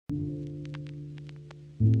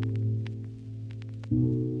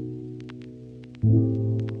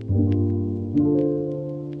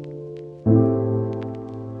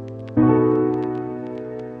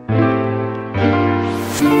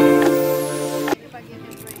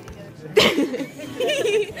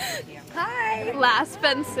last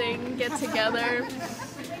fencing get together.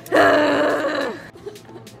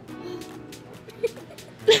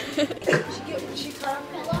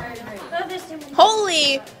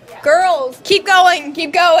 Holy girls, keep going,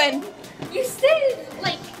 keep going. You stayed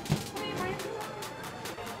like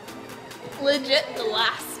Legit the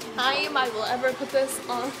last time I will ever put this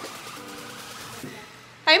on.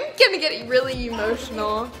 I'm gonna get really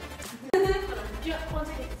emotional. Is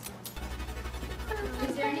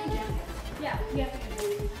there any yeah. Yeah,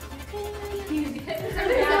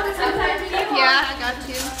 I got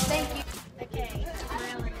you. Thank you. Okay.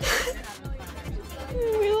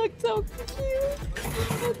 We look so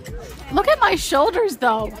cute. Look at my shoulders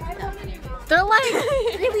though. They're like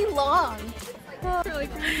really long. They're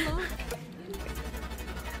like really long.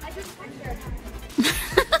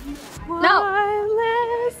 No.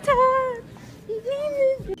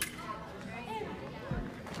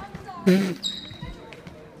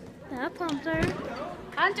 That Hunter.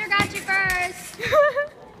 Hunter got you first. He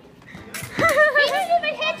didn't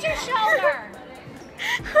even hit your shoulder.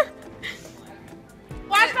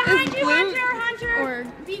 Watch behind you, Hunter. Hunter. Or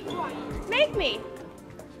be quiet. Make me.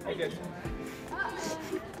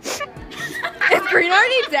 is Green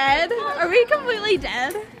already dead? Are we completely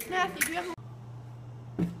dead? Matthew, do you have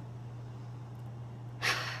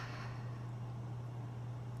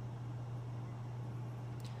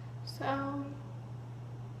So,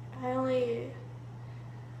 I only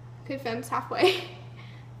could fence halfway.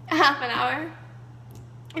 Half an hour.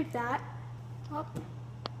 If that. Well.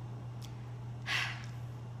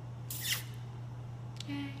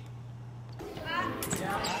 Yay.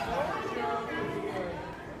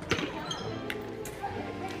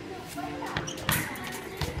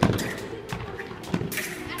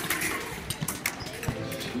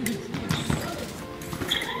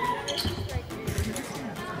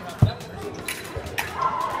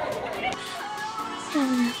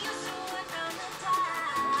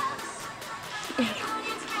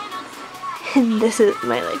 And this is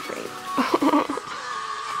my leg frame.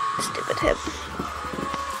 Stupid hip.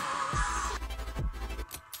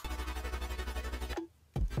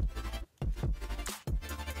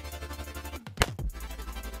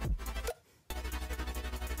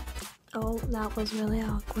 Oh, that was really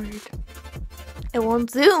awkward. It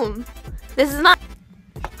won't zoom. This is not.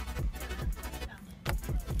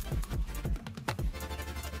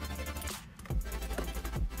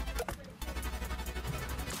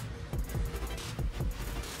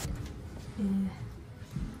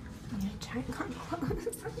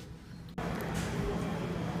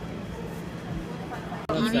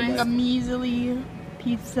 Eating a measly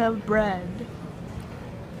piece of bread.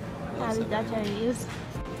 How did that taste?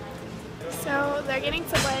 So they're getting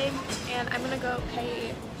Subway, and I'm gonna go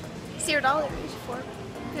pay $0 for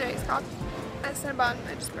today's called. I Cinnabon.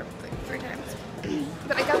 I just burped like 3 times.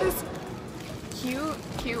 But I got this cute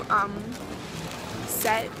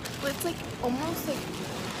set. It's like almost like,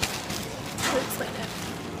 how to explain it?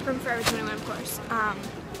 From Forever 21, of course.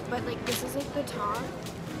 But like this is like the top.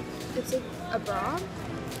 It's like a bra,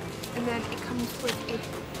 and then it comes with a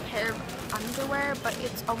pair of underwear, but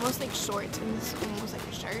it's almost like shorts, and it's almost like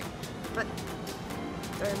a shirt, but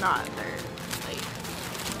they're not. They're like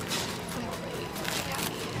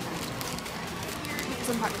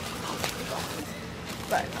some part of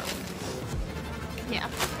but yeah.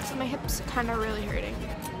 So my hips kind of really hurting.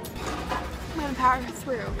 I'm gonna power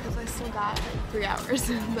through because I still got like 3 hours.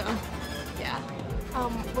 So yeah.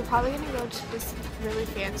 We're probably gonna go to this really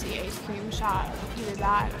fancy ice cream shop, either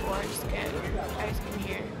that or just get ice cream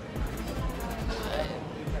here. But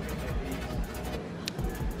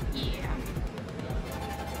yeah.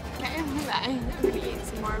 Okay, bye. I'm gonna eat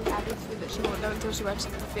some more rabbit food that she won't know until she watches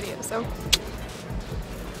this video. So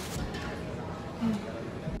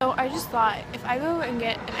I just thought if I go and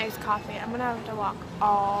get an iced coffee, I'm gonna have to walk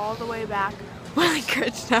all the way back. We're like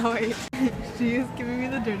Coach now. She is giving me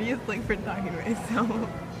the dirtiest look for talking to myself.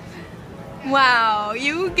 Wow,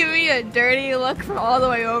 you give me a dirty look from all the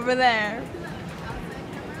way over there.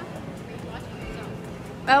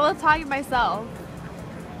 I was talking to myself.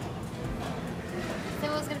 If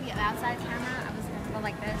it was gonna be an outside camera, I was gonna go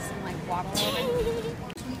like this and like waddle over.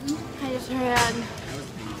 I just ran,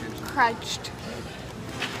 crouched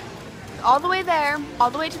all the way there, all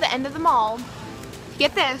the way to the end of the mall.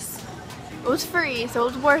 Get this. It was free, so it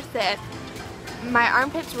was worth it. My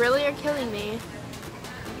armpits really are killing me.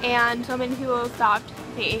 And so many people stopped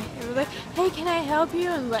me. They were like, hey, can I help you?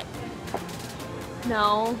 And like,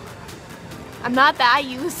 no. I'm not that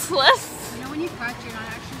useless. You know when you cut, you're not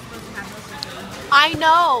actually supposed to have those things. I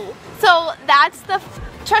know. So that's the,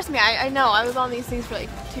 trust me, I know. I was on these things for like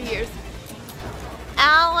 2 years.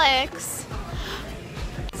 Alex.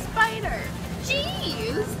 spider.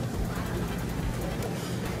 Jeez.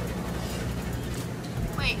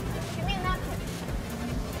 Wait, give me that.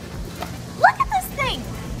 Look at this thing.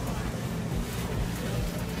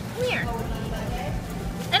 Come here.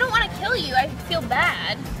 I don't want to kill you. I feel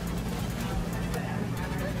bad.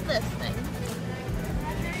 This thing.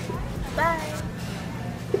 Bye.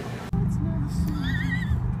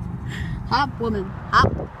 Hop, woman,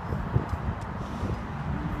 hop.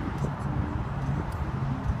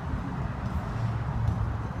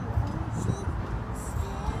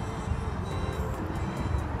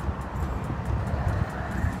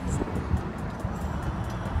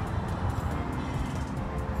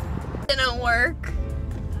 Didn't work.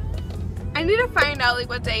 I need to find out like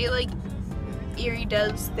what day like Erie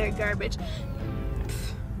does their garbage.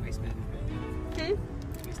 Waste management.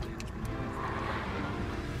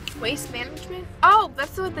 Waste management? Oh,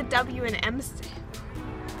 that's what the W and M stand for.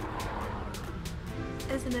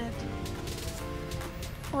 Isn't it?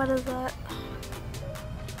 What is that?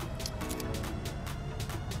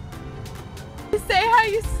 Say how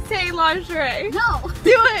you say lingerie. No.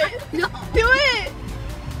 Do it. No. Do it.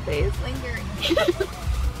 Please. Lingering.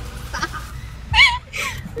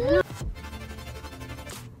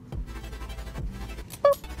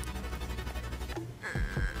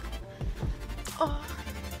 Oh.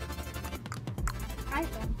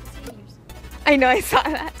 iPhone. Seniors. I know, I saw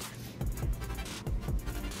that.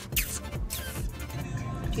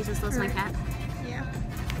 Jesus, that's my cat. Yeah.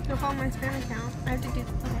 Go follow my spam account. I have to do.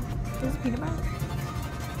 Okay. This is peanut butter.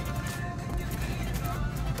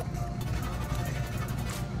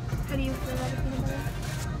 How do you feel about a peanut butter?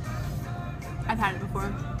 I've had it before.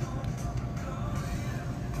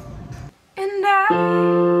 And I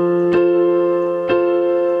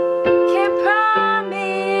can't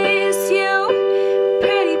promise you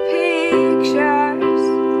pretty pictures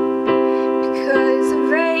because of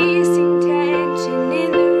racing tension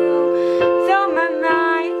in the room. Though my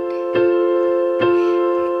mind,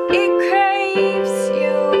 it craves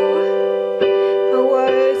you, but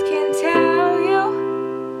words can't tell you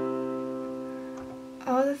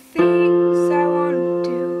all the things I want to do.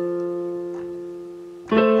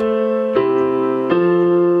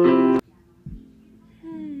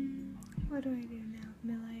 What do I do now with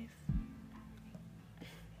my life?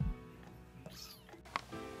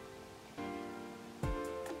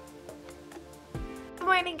 Good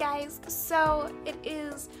morning, guys. So it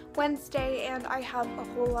is Wednesday and I have a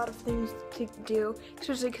whole lot of things to do,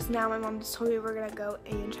 especially because now my mom just told me we're gonna go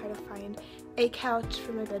and try to find a couch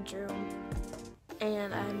for my bedroom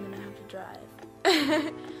and I'm gonna have to drive.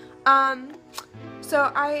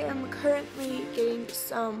 So I am currently getting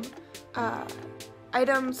some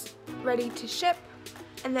items ready to ship,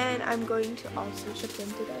 and then I'm going to also ship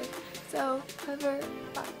them today. So whoever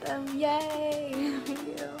bought them, yay!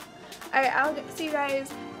 Thank you. Alright, I'll see you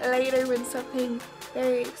guys later when something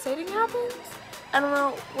very exciting happens. I don't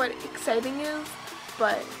know what exciting is,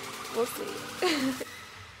 but we'll see.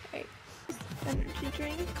 Alright, energy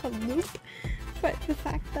drink called Loop, but the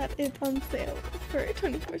fact that it's on sale for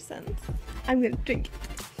 24 cents, I'm gonna drink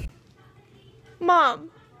it.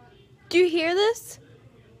 Mom, do you hear this?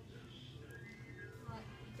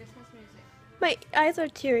 My eyes are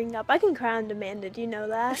tearing up. I can cry on demand, did you know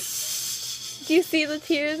that? Do you see the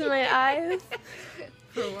tears in my eyes?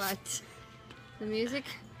 For what? The music?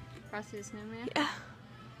 Frosty the Snowman? Yeah.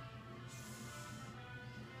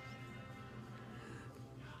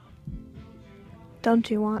 Don't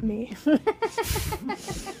you want me? Well,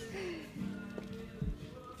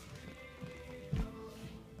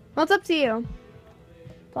 it's up to you.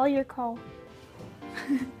 It's all your call.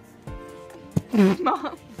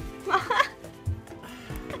 Mom.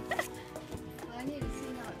 I need to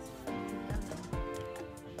see how it's done.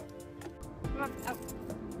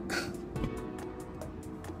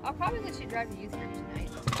 I'll probably let you drive to youth group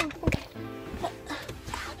tonight. Okay.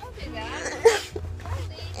 Don't do that.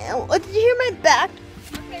 Rylee. What, did you hear my back?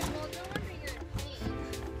 Okay, well, no wonder you're in pain.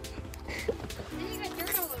 Then you got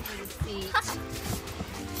dirt all over the seat.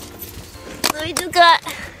 We just got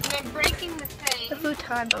You're breaking the thing. the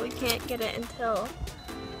futon, but we can't get it until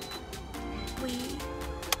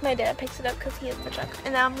my dad picks it up because he has the truck.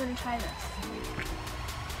 And now I'm gonna try this.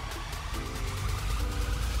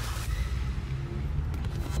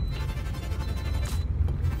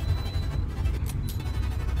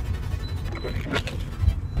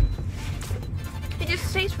 It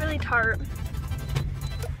just tastes really tart.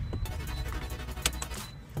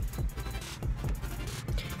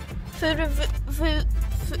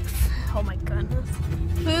 Oh my goodness.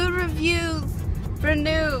 Food reviews for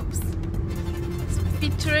noobs.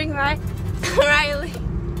 Featuring Rylee.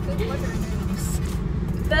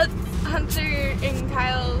 That's Hunter and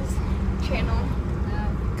Kyle's channel.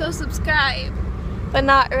 Go subscribe. But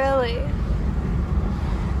not really.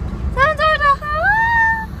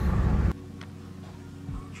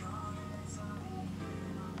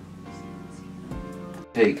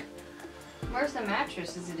 Take. Where's the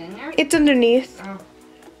mattress? Is it in there? It's underneath. Oh.